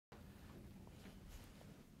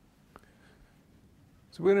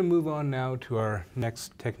So we're going to move on now to our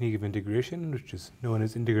next technique of integration, which is known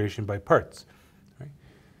as integration by parts. Right?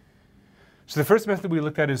 So the first method we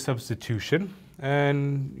looked at is substitution.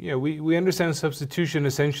 And we understand substitution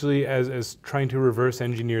essentially as trying to reverse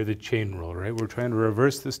engineer the chain rule, right? We're trying to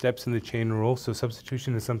reverse the steps in the chain rule. So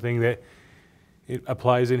substitution is something that it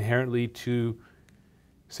applies inherently to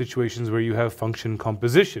situations where you have function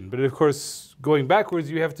composition. But of course, going backwards,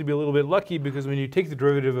 you have to be a little bit lucky, because when you take the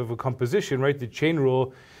derivative of a composition, right, the chain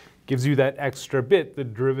rule gives you that extra bit, the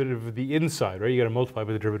derivative of the inside, right? You got to multiply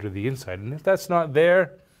by the derivative of the inside. And if that's not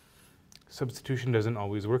there, substitution doesn't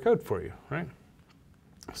always work out for you, right?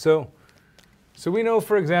 So we know,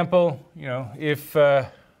 for example, if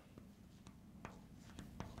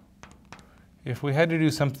we had to do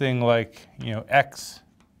something like, x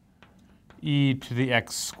e to the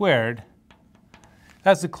x squared,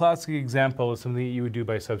 that's a classic example of something that you would do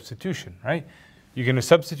by substitution, right? You're going to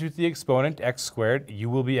substitute the exponent, x squared, u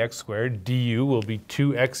will be x squared, du will be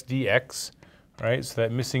 2x dx, right? So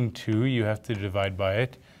that missing 2, you have to divide by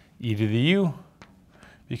it. E to the u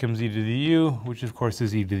becomes e to the u, which of course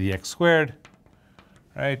is e to the x squared,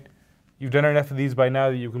 right? You've done enough of these by now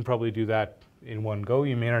that you can probably do that in one go.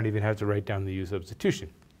 You may not even have to write down the u substitution.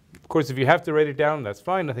 Of course, if you have to write it down, that's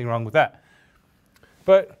fine, nothing wrong with that.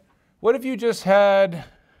 But what if you just had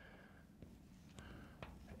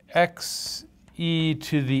x e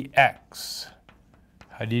to the x?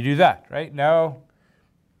 How do you do that, right? Now,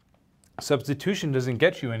 substitution doesn't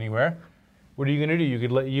get you anywhere. What are you going to do? You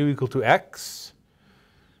could let u equal to x,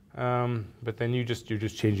 but then you're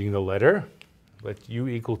just changing the letter. Let u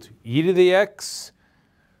equal to e to the x.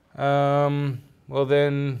 Well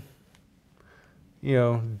then,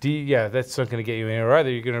 that's not going to get you anywhere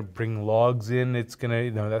either. You're going to bring logs in. That's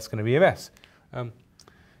going to be a mess.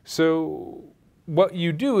 So what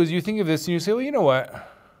you do is you think of this and you say, well, you know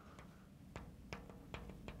what?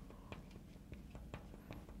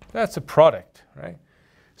 That's a product, right?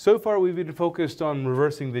 So far we've been focused on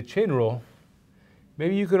reversing the chain rule.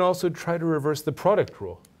 Maybe you can also try to reverse the product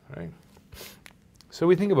rule, right? So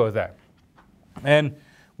we think about that. And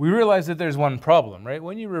we realize that there's one problem, right?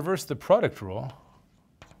 When you reverse the product rule,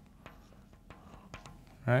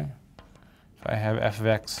 right? If I have f of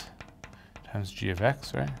x times g of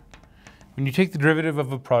x, right? When you take the derivative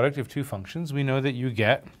of a product of two functions, we know that you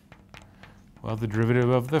get, well, the derivative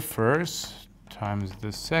of the first times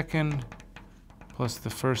the second plus the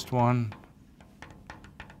first one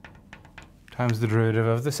times the derivative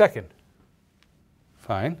of the second.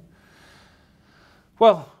 Fine.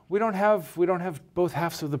 Well, we don't have both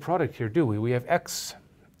halves of the product here, do we? We have x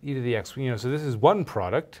e to the x. So this is one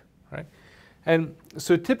product, right? And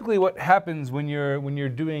so typically what happens when you're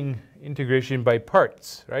doing integration by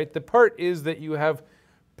parts, right? The part is that you have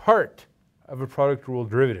part of a product rule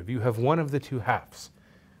derivative. You have one of the two halves,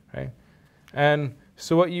 right? And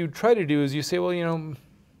so what you try to do is you say, well,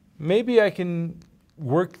 maybe I can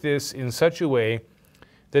work this in such a way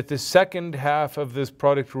that the second half of this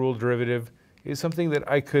product rule derivative is something that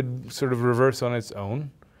I could sort of reverse on its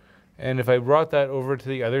own. And if I brought that over to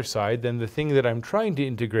the other side, then the thing that I'm trying to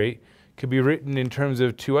integrate could be written in terms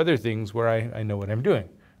of two other things where I know what I'm doing,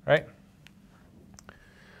 right?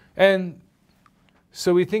 And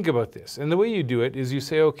so we think about this. And the way you do it is you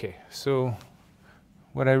say, okay, so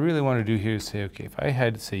what I really want to do here is say, okay, if I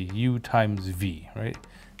had, say, u times v, right?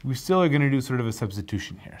 We still are going to do sort of a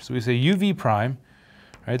substitution here. So we say uv prime,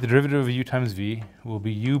 right? The derivative of u times v will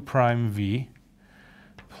be u prime v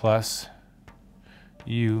plus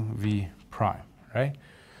uv prime, right?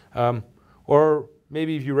 Or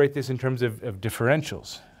maybe if you write this in terms of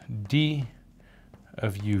differentials, d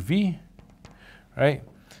of uv, right,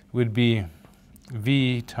 would be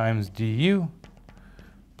v times du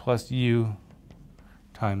plus u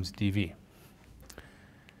times dv.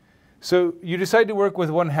 So you decide to work with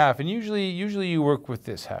one half, and usually you work with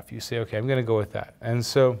this half. You say, okay, I'm going to go with that. And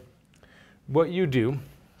so what you do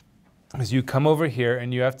is you come over here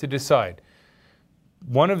and you have to decide.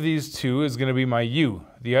 One of these two is going to be my u.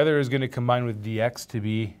 The other is going to combine with dx to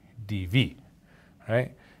be dv,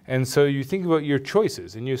 right? And so you think about your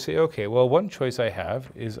choices, and you say, okay, well, one choice I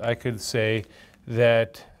have is I could say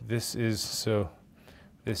that this is, so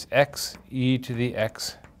this x e to the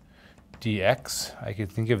x dx, I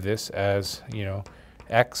could think of this as,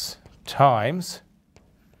 x times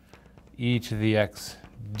e to the x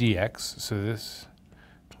dx. So this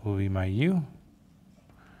will be my u.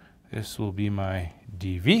 This will be my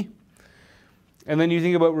dv. And then you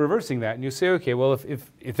think about reversing that, and you say, okay, well,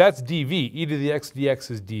 if that's dv, e to the x dx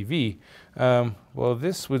is dv, well,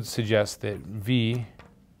 this would suggest that v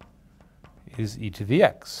is e to the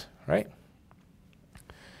x, right?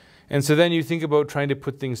 And so then you think about trying to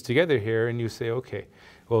put things together here, and you say, okay,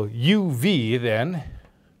 well, uv then,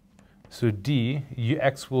 so d,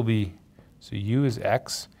 x will be, so u is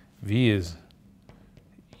x, v is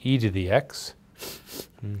e to the x,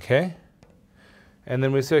 okay? And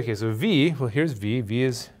then we say, okay, so v, well, here's v, v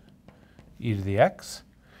is e to the x.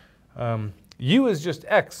 U is just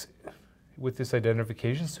x with this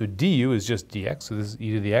identification, so du is just dx, so this is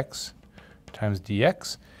e to the x times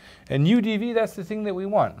dx. And u dv, that's the thing that we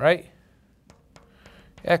want, right?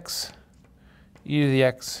 X, e to the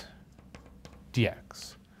x,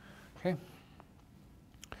 dx, okay?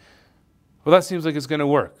 Well, that seems like it's going to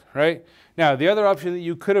work, right? Now, the other option that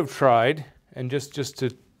you could have tried, and just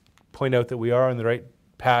to point out that we are on the right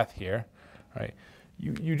path here, right?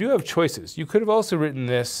 You do have choices. You could have also written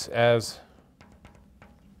this as,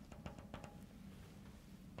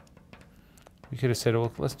 we could have said,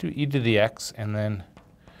 well, let's do e to the x and then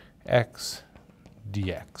x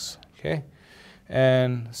dx, okay?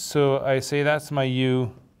 And so I say that's my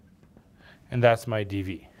u and that's my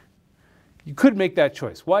dv. You could make that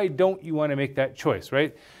choice. Why don't you want to make that choice,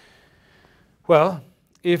 right? Well,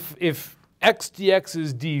 if x dx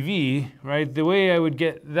is dv, right, the way I would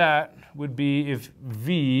get that would be if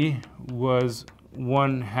v was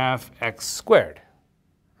 1/2 x squared,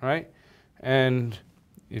 right? And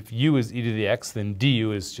if u is e to the x, then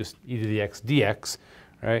du is just e to the x dx,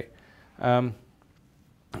 right?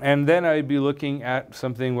 And then I'd be looking at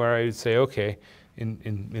something where I would say, okay,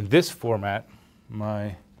 in this format,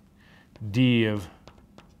 my d of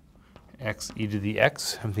x e to the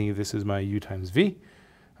x, I'm thinking this is my u times v.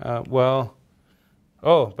 Well,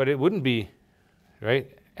 oh, but it wouldn't be,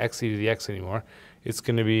 right, x e to the x anymore. It's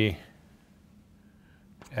going to be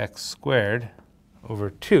x squared over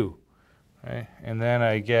 2, right? And then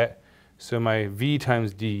I get, so my v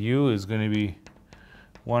times du is going to be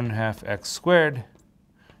 1/2 x squared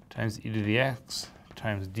times e to the x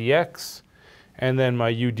times dx. And then my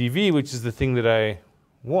u dv, which is the thing that I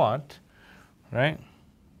want, right?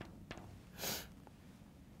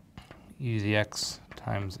 E to the x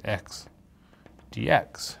times x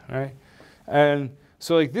dx, right? And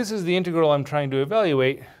so like this is the integral I'm trying to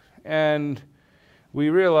evaluate, and we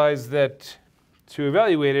realize that to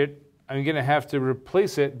evaluate it, I'm going to have to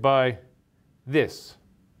replace it by this,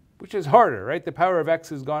 which is harder, right? The power of x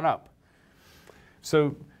has gone up.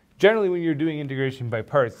 So generally when you're doing integration by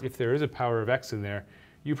parts, if there is a power of x in there,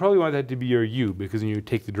 you probably want that to be your u, because when you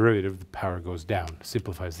take the derivative, the power goes down,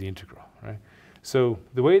 simplifies the integral, right? So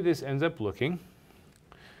the way this ends up looking,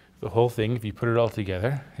 the whole thing, if you put it all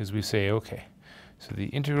together, is we say, okay, so the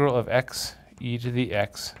integral of x e to the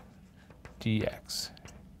x dx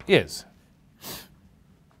is,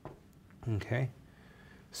 okay?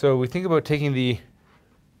 So we think about taking the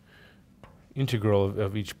integral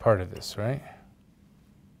of each part of this, right?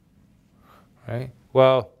 Right?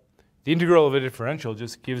 Well, the integral of a differential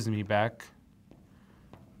just gives me back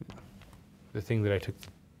the thing that I took the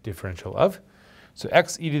differential of. So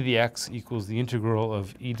x e to the x equals the integral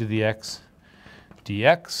of e to the x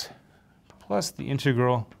dx plus the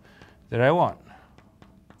integral that I want.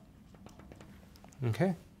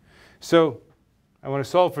 Okay? So I want to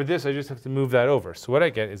solve for this, I just have to move that over. So what I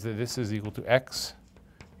get is that this is equal to x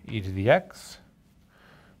e to the x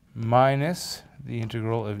minus the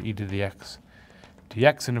integral of e to the x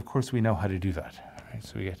dx, and of course we know how to do that. Right?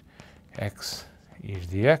 So we get x e to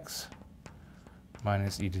the x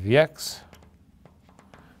minus e to the x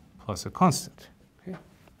plus a constant. Okay?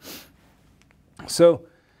 So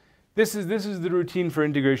this is the routine for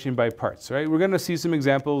integration by parts, right? We're going to see some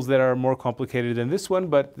examples that are more complicated than this one,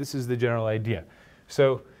 but this is the general idea.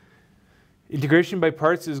 So integration by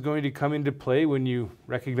parts is going to come into play when you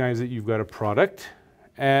recognize that you've got a product,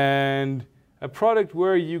 and a product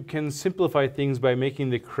where you can simplify things by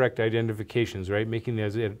making the correct identifications, right? Making the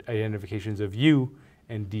identifications of u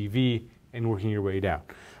and dv and working your way down.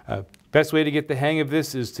 Best way to get the hang of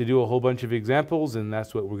this is to do a whole bunch of examples, and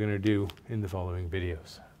that's what we're going to do in the following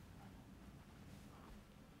videos.